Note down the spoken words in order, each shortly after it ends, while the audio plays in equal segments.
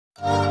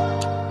Hi,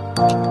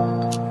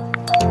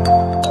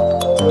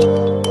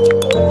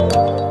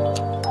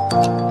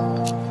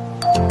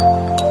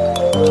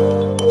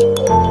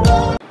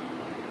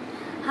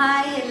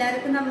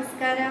 എല്ലാവർക്കും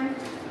നമസ്കാരം.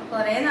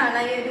 കുറേ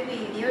നാളായി ഒരു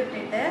വീഡിയോ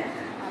ഇട്ടിട്ട്.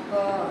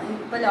 അപ്പോൾ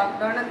ഇപ്പോൾ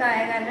ലോക്ക്ഡൗൺ ഒക്കെ ആയ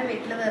കാരണം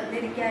വീട്ടിൽ വെറുതെ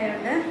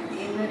ഇരിക്കായതുകൊണ്ട്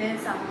ഇന്നൊരു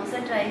സമൂസ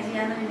ട്രൈ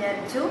ചെയ്യാമെന്ന്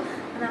വിചാരിച്ചു.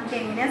 അപ്പോൾ നമുക്ക്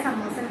എങ്ങനെയാണ്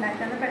സമൂസ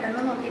ഉണ്ടാക്കാമെന്ന്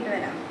പെട്ടെന്ന് നോക്കിയിട്ട്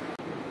വരാം.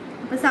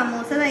 അപ്പോൾ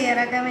സമൂസ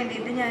തയ്യാറാക്കാൻ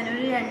വേണ്ടിയിട്ട്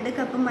ഞാനൊരു 2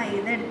 കപ്പ്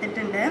മൈദ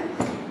എടുത്തിട്ടുണ്ട്.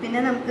 പിന്നെ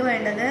നമുക്ക്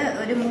വേണ്ടത്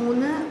ഒരു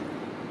 3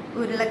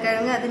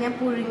 ഉരുളക്കിഴങ്ങ്. അത് ഞാൻ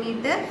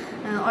പുഴുങ്ങിയിട്ട്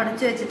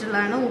ഉടച്ചു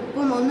വെച്ചിട്ടുള്ളതാണ്.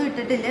 ഉപ്പും ഒന്നും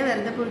ഇട്ടിട്ടില്ല,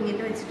 വെറുതെ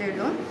പുഴുങ്ങിയിട്ട് വെച്ചിട്ടേ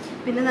ഉള്ളൂ.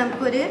 പിന്നെ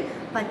നമുക്കൊരു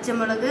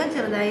പച്ചമുളക്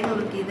ചെറുതായി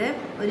നുറുക്കിയത്,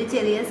 ഒരു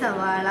ചെറിയ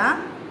സവാള,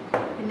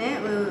 പിന്നെ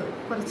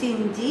കുറച്ച്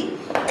ഇഞ്ചി,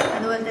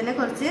 അതുപോലെ തന്നെ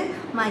കുറച്ച്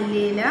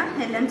മല്ലിയില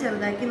എല്ലാം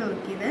ചെറുതാക്കി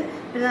നുറുക്കിയത്.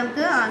 പിന്നെ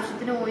നമുക്ക്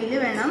ആവശ്യത്തിന് ഓയിൽ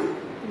വേണം.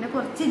 പിന്നെ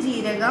കുറച്ച്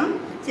ജീരകം,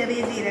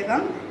 ചെറിയ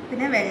ജീരകം,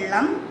 പിന്നെ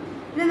വെള്ളം.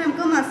 പിന്നെ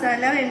നമുക്ക്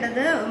മസാല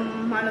വേണ്ടത്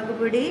മുളക്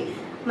പൊടി,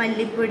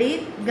 മല്ലിപ്പൊടി,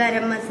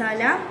 ഗരം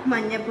മസാല,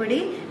 മഞ്ഞൾപ്പൊടി,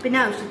 പിന്നെ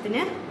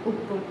ആവശ്യത്തിന്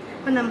ഉപ്പും.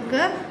 അപ്പം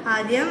നമുക്ക്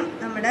ആദ്യം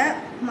നമ്മുടെ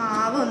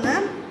മാവ് ഒന്ന്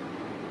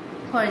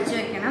കുഴച്ച്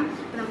വെക്കണം.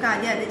 അപ്പം നമുക്ക്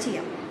ആദ്യം അത്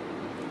ചെയ്യാം.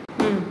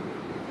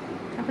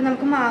 അപ്പം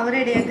നമുക്ക് മാവ്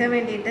റെഡിയാക്കാൻ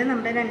വേണ്ടിയിട്ട്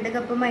നമ്മുടെ 2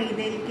 കപ്പ്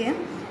മൈദയിലേക്ക്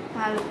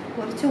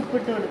കുറച്ച്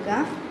ഉപ്പിട്ട് കൊടുക്കുക.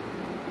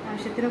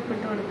 ആവശ്യത്തിന്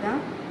ഉപ്പിട്ട് കൊടുക്കുക.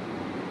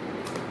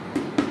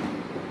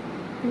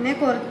 പിന്നെ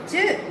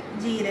കുറച്ച്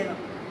ജീരകം,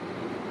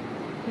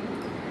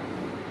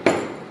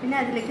 പിന്നെ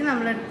അതിലേക്ക്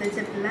നമ്മൾ എടുത്ത്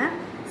വെച്ചിട്ടുള്ള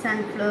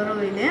സൺഫ്ലവർ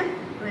ഓയിൽ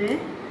ഒരു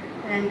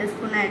 2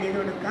 സ്പൂൺ ആഡ് ചെയ്ത്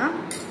കൊടുക്കാം.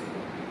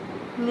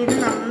 ഇനി ഇത്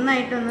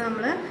നന്നായിട്ടൊന്ന്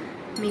നമ്മൾ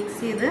മിക്സ്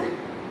ചെയ്ത്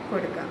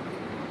കൊടുക്കാം.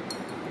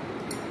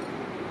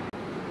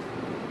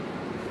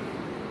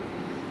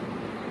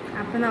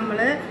 അപ്പം നമ്മൾ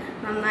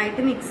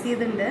നന്നായിട്ട് മിക്സ്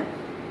ചെയ്തിട്ടുണ്ട്.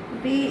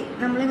 അപ്പം ഈ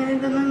നമ്മളിങ്ങനെ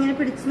ഇതൊന്നും ഇങ്ങനെ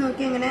പിടിച്ച്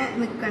നോക്കി ഇങ്ങനെ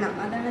നിൽക്കണം,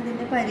 അതാണ്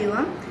ഇതിൻ്റെ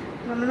പരുവം.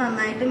 നമ്മൾ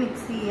നന്നായിട്ട്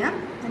മിക്സ് ചെയ്യാം.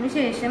 അതിന്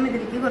ശേഷം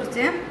ഇതിലേക്ക്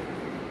കുറച്ച്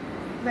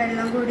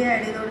വെള്ളം കൂടി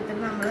ആഡ് ചെയ്ത്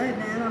കൊടുത്തിട്ട് നമ്മൾ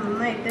ഇതിനെ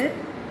നന്നായിട്ട്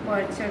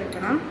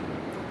കുഴച്ചെടുക്കണം.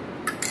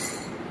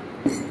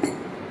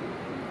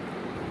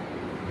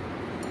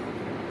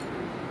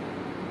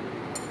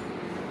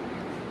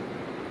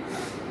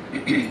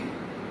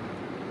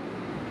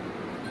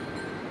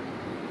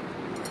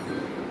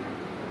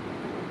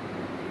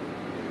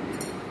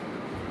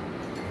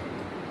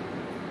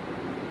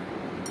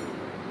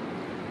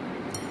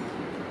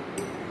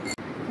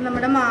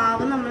 നമ്മുടെ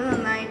മാവ് നമ്മൾ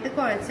നന്നായിട്ട്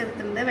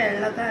കുഴച്ചെടുത്തിട്ടുണ്ട്.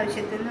 വെള്ളമൊക്കെ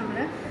ആവശ്യത്തിന് നമ്മൾ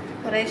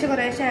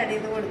കുറേശ്ശെ ആഡ്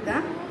ചെയ്ത്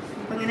കൊടുക്കാം.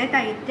 അപ്പം ഇങ്ങനെ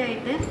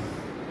ടൈറ്റായിട്ട്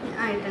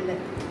ആയിട്ടുണ്ട്.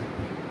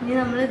 ഇനി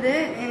നമ്മളിത്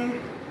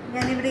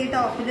ഞാനിവിടെ ഈ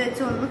ടോപ്പിൽ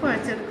വെച്ച് ഒന്ന്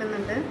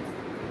കുഴച്ചെടുക്കുന്നുണ്ട്.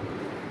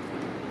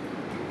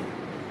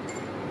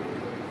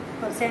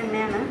 കുറച്ച്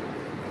എണ്ണയാണ്.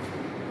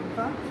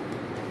 അപ്പോൾ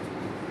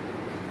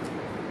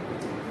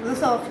ഒന്ന്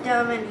സോഫ്റ്റ്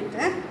ആവാൻ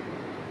വേണ്ടിയിട്ട്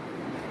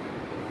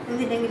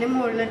എന്തിനെങ്കിലും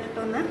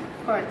മുകളിലിട്ടിട്ടൊന്ന്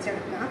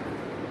കുഴച്ചെടുക്കാം.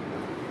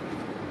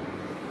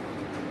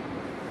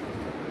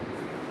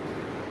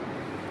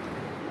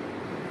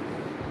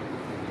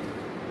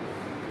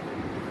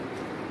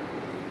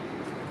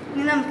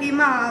 ഇനി നമുക്ക് ഈ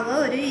മാവ്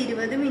ഒരു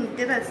 20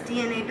 മിനിറ്റ് റെസ്റ്റ്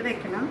ചെയ്യാനായിട്ട്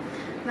വെക്കണം.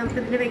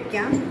 നമുക്കിതിൽ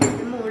വെക്കാം.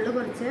 ഇതിന് മുകളിൽ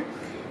കുറച്ച്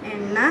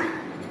എണ്ണ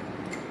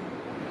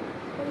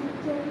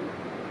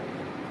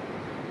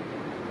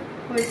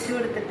ഒഴിച്ചു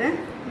കൊടുത്തിട്ട്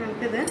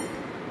നമുക്കിത്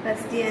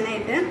റെസ്റ്റ്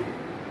ചെയ്യാനായിട്ട്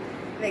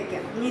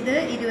വെക്കാം. ഇനി ഇത്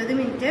 20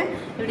 മിനിറ്റ്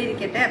ഇവിടെ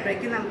ഇരിക്കട്ടെ.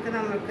 അപ്പോഴേക്കും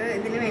നമുക്ക്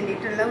ഇതിന്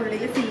വേണ്ടിയിട്ടുള്ള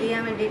ഉള്ളിൽ ഫില്ല്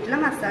ചെയ്യാൻ വേണ്ടിയിട്ടുള്ള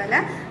മസാല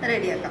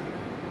റെഡിയാക്കാം.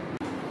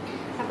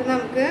 അപ്പം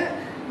നമുക്ക്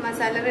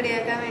മസാല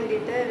റെഡിയാക്കാൻ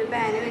വേണ്ടിയിട്ട് ഒരു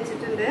പാന്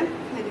വെച്ചിട്ടുണ്ട്.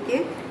 അതിലേക്ക്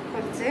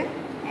കുറച്ച്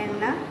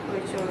എണ്ണ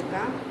ഒഴിച്ചു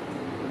കൊടുക്കാം.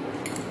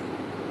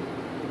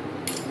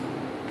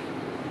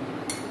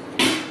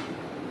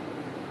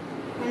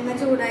 എണ്ണ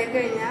ചൂടായി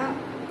കഴിഞ്ഞാൽ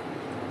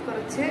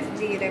കുറച്ച്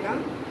ജീരകം,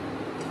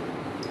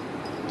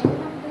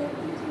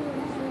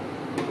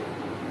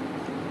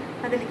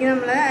 അതിലേക്ക്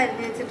നമ്മൾ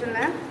അരിഞ്ഞു വെച്ചിട്ടുള്ള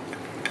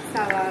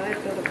സവാള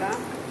ഇട്ട് കൊടുക്കാം.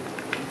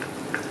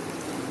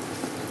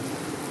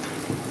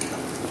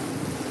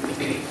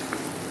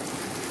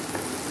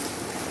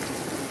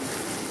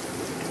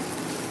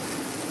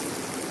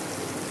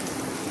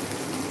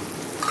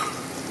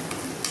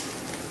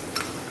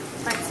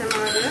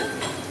 പച്ചമുളക്,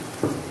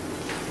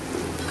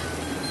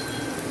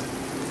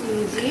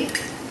 ഇഞ്ചി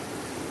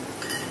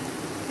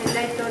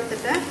എല്ലാം ഇട്ട്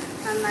കൊടുത്തിട്ട്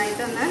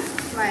നന്നായിട്ടൊന്ന്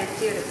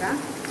വഴറ്റിയെടുക്കാം.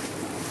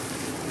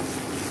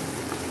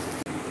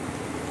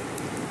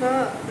 ഇപ്പോൾ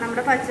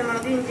നമ്മുടെ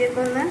പച്ചമുളക്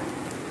ഇഞ്ചിയൊക്കെ ഒന്ന്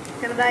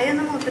ചെറുതായി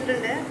ഒന്ന്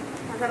മൂത്തിട്ടുണ്ട്.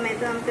 ആ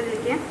സമയത്ത്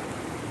നമുക്കിതിലേക്ക്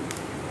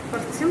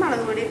കുറച്ച്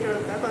മുളക് പൊടി ഇട്ട്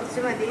കൊടുക്കുക. കുറച്ച്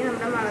മതി,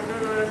 നമ്മുടെ മുളക്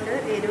ഉള്ളതുകൊണ്ട്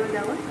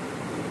എരിവുണ്ടാവും.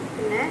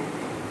 പിന്നെ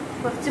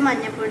കുറച്ച്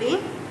മഞ്ഞൾപ്പൊടി,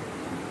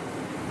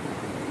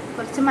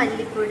 കുറച്ച്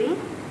മല്ലിപ്പൊടി,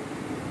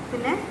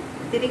 പിന്നെ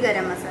ഇത്തിരി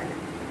ഗരം മസാല.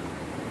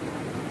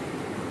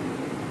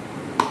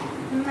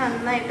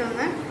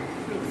 നന്നായിട്ടൊന്ന്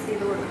മിക്സ്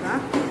ചെയ്ത് കൊടുക്കാം.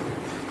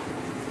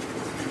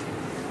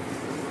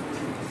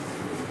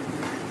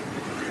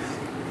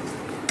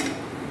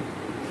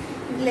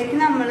 ഇതിലേക്ക്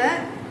നമ്മൾ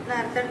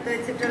നേരത്തെ എടുത്ത്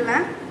വെച്ചിട്ടുള്ള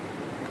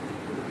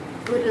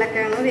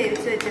ഉരുളക്കിഴങ്ങ്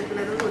വേവിച്ച്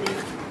വെച്ചിട്ടുള്ളതും കൂടി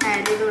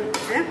ആഡ് ചെയ്ത്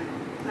കൊടുത്തിട്ട്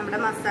നമ്മുടെ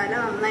മസാല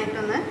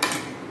നന്നായിട്ടൊന്ന്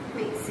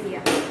മിക്സ്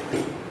ചെയ്യാം.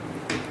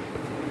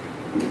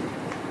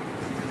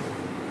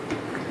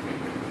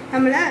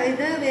 നമ്മൾ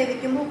ഇത്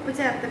വേവിക്കുമ്പോൾ ഉപ്പ്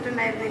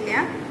ചേർത്തിട്ടുണ്ടായിരുന്നില്ല.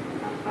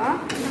 അപ്പോൾ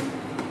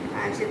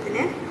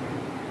ആവശ്യത്തിന്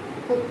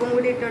ഉപ്പും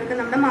കൂടി ഇട്ട് കൊടുക്കുക.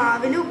 നമ്മുടെ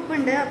മാവിൽ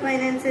ഉപ്പുണ്ട്, അപ്പോൾ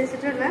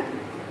അതിനനുസരിച്ചിട്ടുള്ള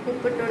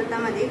ഉപ്പിട്ട് കൊടുത്താൽ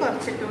മതി,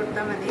 കുറച്ചിട്ട്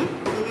കൊടുത്താൽ മതി.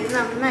 ഇനി ഇത്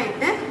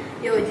നന്നായിട്ട്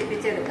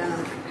യോജിപ്പിച്ചെടുക്കാം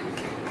നമുക്ക്.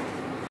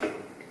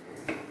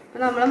 അപ്പോൾ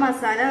നമ്മൾ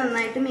മസാല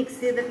നന്നായിട്ട് മിക്സ്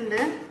ചെയ്തിട്ടുണ്ട്.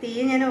 തീ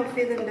ഞാൻ ഓഫ്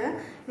ചെയ്തിട്ടുണ്ട്.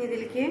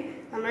 ഇതിലേക്ക്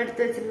നമ്മൾ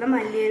എടുത്ത് വെച്ചിട്ടുള്ള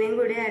മല്ലിയിലയും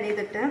കൂടി ആഡ്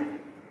ചെയ്തിട്ട്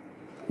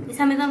ഈ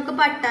സമയത്ത് നമുക്ക്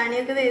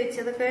പട്ടാണിയൊക്കെ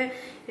വേവിച്ചതൊക്കെ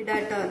ഇടാം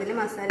കേട്ടോ. അതിൽ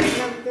മസാലയിൽ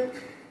നമുക്ക്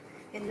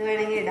എന്ത്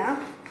വേണമെങ്കിൽ ഇടാം.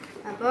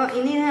 അപ്പോൾ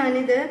ഇനി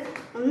ഞാനിത്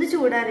ഒന്ന്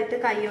ചൂടാറിയിട്ട്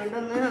കൈ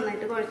കൊണ്ടൊന്ന്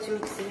നന്നായിട്ട് കുഴച്ച്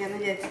മിക്സ് ചെയ്യാമെന്ന്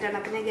വിചാരിച്ചിട്ടാണ്.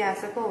 അപ്പം ഞാൻ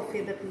ഗ്യാസൊക്കെ ഓഫ്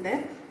ചെയ്തിട്ടുണ്ട്.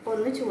 അപ്പോൾ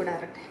ഒന്ന്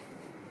ചൂടാറട്ടെ.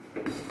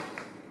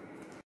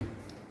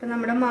 അപ്പം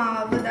നമ്മുടെ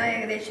മാവ് ഇതാ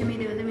ഏകദേശം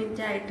 20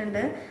 മിനിറ്റ്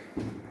ആയിട്ടുണ്ട്.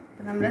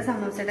 അപ്പം നമ്മുടെ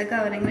സമൂസയുടെ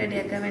കവറിങ്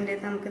റെഡിയാക്കാൻ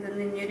വേണ്ടിയിട്ട്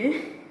നമുക്കിതിൽ ഇനിയൊരു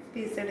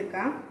പീസ്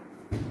എടുക്കാം.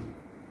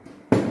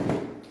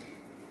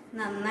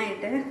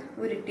 നന്നായിട്ട്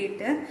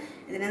ഉരുട്ടിയിട്ട്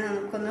ഇതിനെ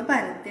നമുക്കൊന്ന്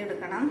പരത്തി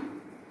എടുക്കണം.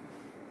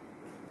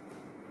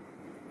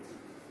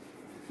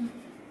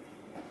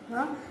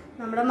 അപ്പോൾ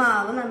നമ്മുടെ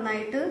മാവ്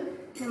നന്നായിട്ട്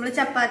നമ്മൾ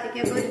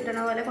ചപ്പാത്തിക്കൊക്കെ ഉരുട്ടണ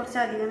പോലെ കുറച്ച്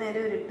അധികം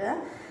നേരം ഉരുട്ടുക.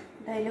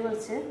 അതിൽ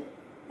കുറച്ച്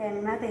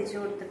എണ്ണ തേച്ച്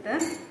കൊടുത്തിട്ട്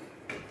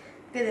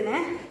ഇതിനെ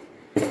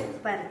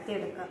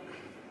പരത്തിയെടുക്കാം.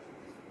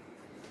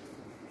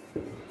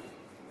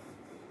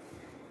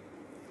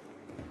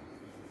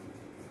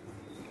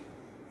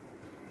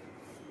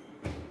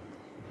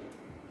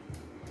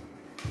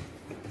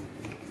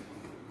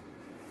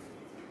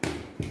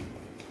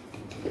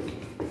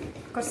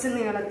 കുറച്ച്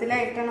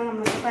നീളത്തിലായിട്ടാണ്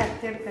നമ്മൾ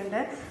പരത്തിയെടുക്കേണ്ടത്.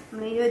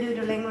 നമ്മൾ ഈ ഒരു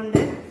ഉരുളയും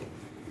കൊണ്ട്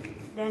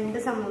 2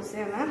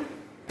 സമൂസയാണ്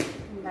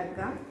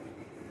ഉണ്ടാക്കുക.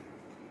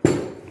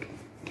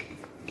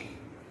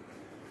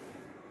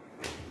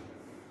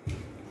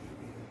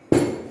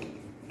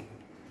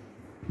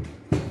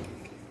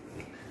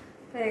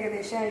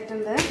 ഏകദേശം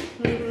ആയിട്ടുണ്ട്.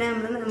 പിന്നെ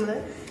നമ്മൾ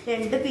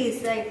 2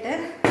 പീസായിട്ട്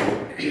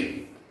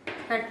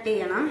കട്ട്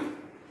ചെയ്യണം.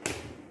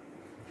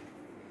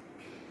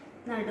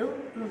 നടു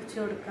മുറിച്ച്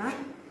കൊടുക്കാം.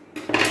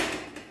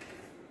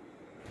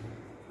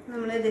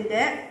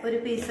 നമ്മളിതിൻ്റെ ഒരു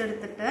പീസ്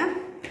എടുത്തിട്ട്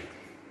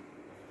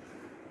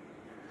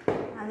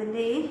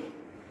അതിൻ്റെ ഈ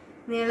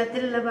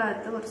നീളത്തിലുള്ള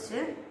ഭാഗത്ത് കുറച്ച്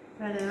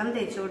വെള്ളം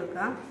തേച്ച്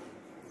കൊടുക്കാം.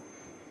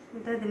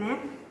 എന്നിട്ട് അതിനെ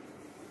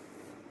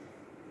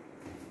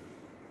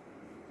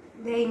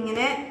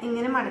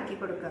ഇങ്ങനെ മടക്കി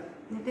കൊടുക്കുക.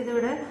 എന്നിട്ട്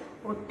ഇതിവിടെ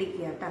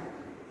ഒട്ടിക്കുക കേട്ടോ.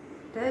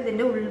 എന്നിട്ട്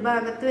ഇതിൻ്റെ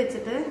ഉൾഭാഗത്ത്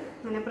വെച്ചിട്ട്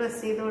ഇങ്ങനെ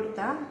പ്രസ് ചെയ്ത്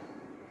കൊടുത്താൽ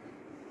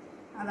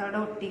അതവിടെ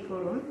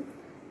ഒട്ടിക്കോളും.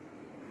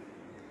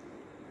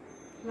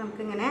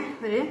 നമുക്കിങ്ങനെ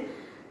ഒരു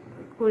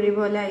കുഴി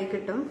പോലെ ആയി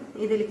കിട്ടും.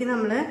 ഇതിലേക്ക്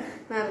നമ്മൾ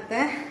നേരത്തെ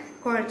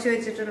കുഴച്ച്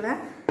വെച്ചിട്ടുള്ള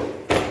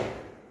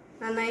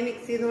നന്നായി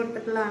മിക്സ് ചെയ്ത്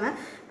കൊടുത്തിട്ടുള്ളതാണ്.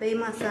 അപ്പോൾ ഈ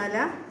മസാല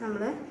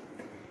നമ്മൾ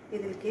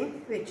ഇതിലേക്ക്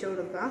വെച്ച്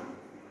കൊടുക്കുക.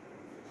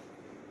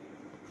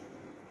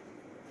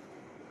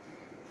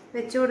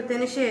 വെച്ച്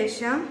കൊടുത്തതിന്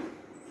ശേഷം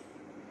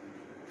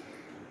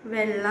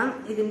വെള്ളം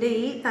ഇതിൻ്റെ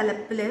ഈ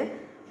തലപ്പിൽ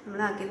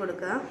നമ്മളാക്കി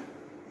കൊടുക്കുക.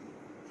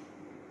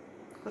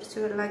 കുറച്ച്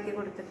വെള്ളമാക്കി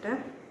കൊടുത്തിട്ട്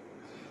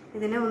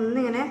ഇതിനെ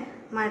ഒന്നിങ്ങനെ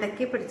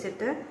മടക്കി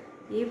പിടിച്ചിട്ട്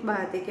ഈ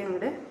ഭാഗത്തേക്ക്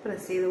അങ്ങോട്ട്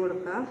പ്രസ് ചെയ്ത്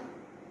കൊടുക്കുക.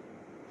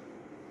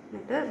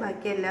 എന്നിട്ട്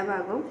ബാക്കി എല്ലാ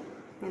ഭാഗവും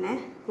ഇങ്ങനെ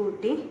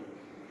കൂട്ടി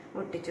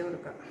ഒട്ടിച്ച്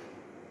കൊടുക്കുക.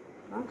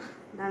 അപ്പോൾ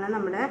ഇതാണ്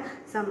നമ്മുടെ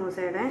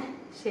സമൂസയുടെ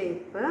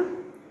ഷേപ്പ്.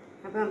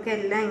 അപ്പോൾ നമുക്ക്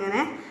എല്ലാം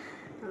ഇങ്ങനെ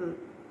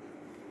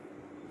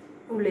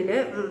ഉള്ളിൽ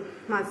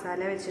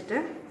മസാല വെച്ചിട്ട്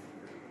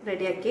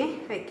റെഡിയാക്കി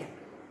വയ്ക്കാം.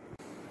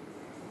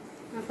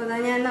 അപ്പോൾ ഇതാ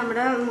ഞാൻ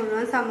നമ്മുടെ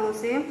മുഴുവൻ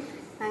സമൂസയും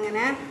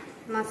അങ്ങനെ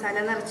മസാല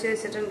നിറച്ച്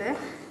വെച്ചിട്ടുണ്ട്.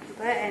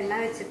 അപ്പോൾ എണ്ണ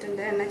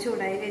വെച്ചിട്ടുണ്ട്. എണ്ണ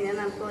ചൂടായി കഴിഞ്ഞാൽ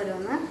നമുക്ക്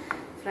ഓരോന്ന്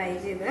ഫ്രൈ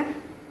ചെയ്ത്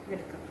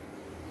എടുക്കാം.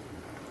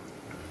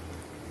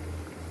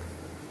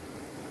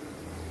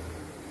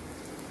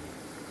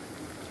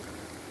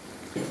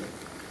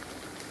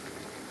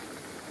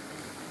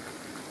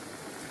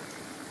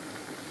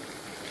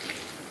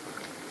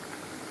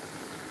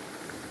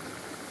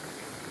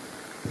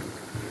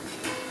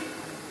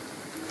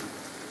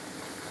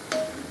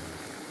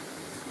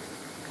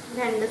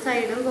 രണ്ട്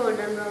സൈഡും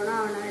ഗോൾഡൻ ബ്രൗൺ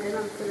ആവണ വരെ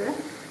നമുക്കിത്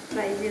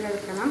ഫ്രൈ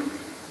ചെയ്തെടുക്കണം.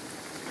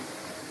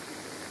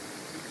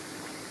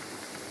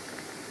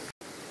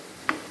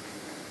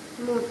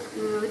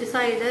 ഒരു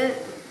സൈഡ്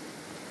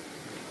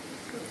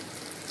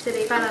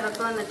ചെറിയ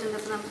കളറൊക്കെ വന്നിട്ടുണ്ട്.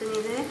 അപ്പോൾ നമുക്കിനി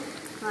ഇത്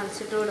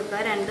മറിച്ചിട്ട് കൊടുക്കുക.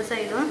 രണ്ട്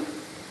സൈഡും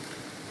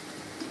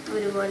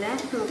ഒരുപോലെ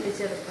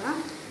മൂപ്പിച്ചെടുക്കുക.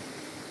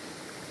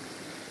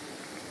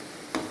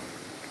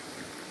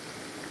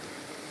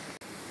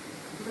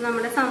 അപ്പോൾ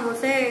നമ്മുടെ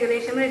സമൂസ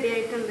ഏകദേശം റെഡി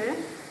ആയിട്ടുണ്ട്.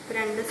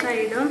 രണ്ട്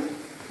സൈഡും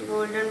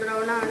ഗോൾഡൻ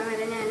ബ്രൗൺ ആവണ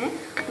വരെ ഞാൻ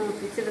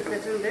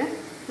മൂപ്പിച്ചെടുത്തിട്ടുണ്ട്.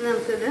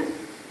 നമുക്കിത്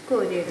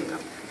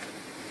കോരിയെടുക്കാം.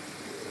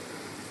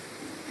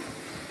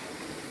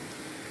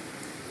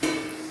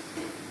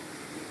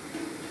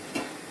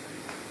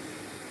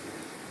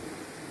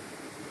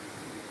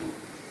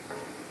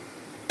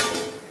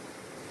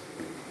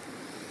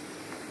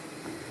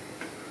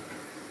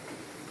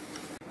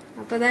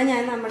 അപ്പോൾ ഇതാ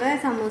ഞാൻ നമ്മുടെ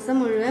സമൂസ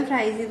മുഴുവൻ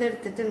ഫ്രൈ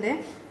ചെയ്തെടുത്തിട്ടുണ്ട്.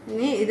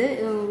 ഇനി ഇത്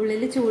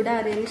ഉള്ളിൽ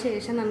ചൂടാറിയതിന്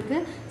ശേഷം നമുക്ക്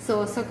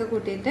സോസൊക്കെ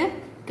കൂട്ടിയിട്ട്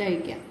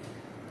കഴിക്കാം.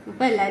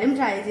 അപ്പോൾ എല്ലാവരും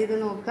ട്രൈ ചെയ്ത്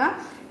നോക്കുക.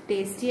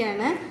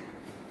 ടേസ്റ്റിയാണ്.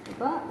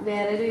 അപ്പോൾ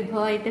വേറൊരു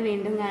വിഭവമായിട്ട്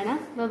വീണ്ടും കാണാം.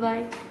 ബൈ.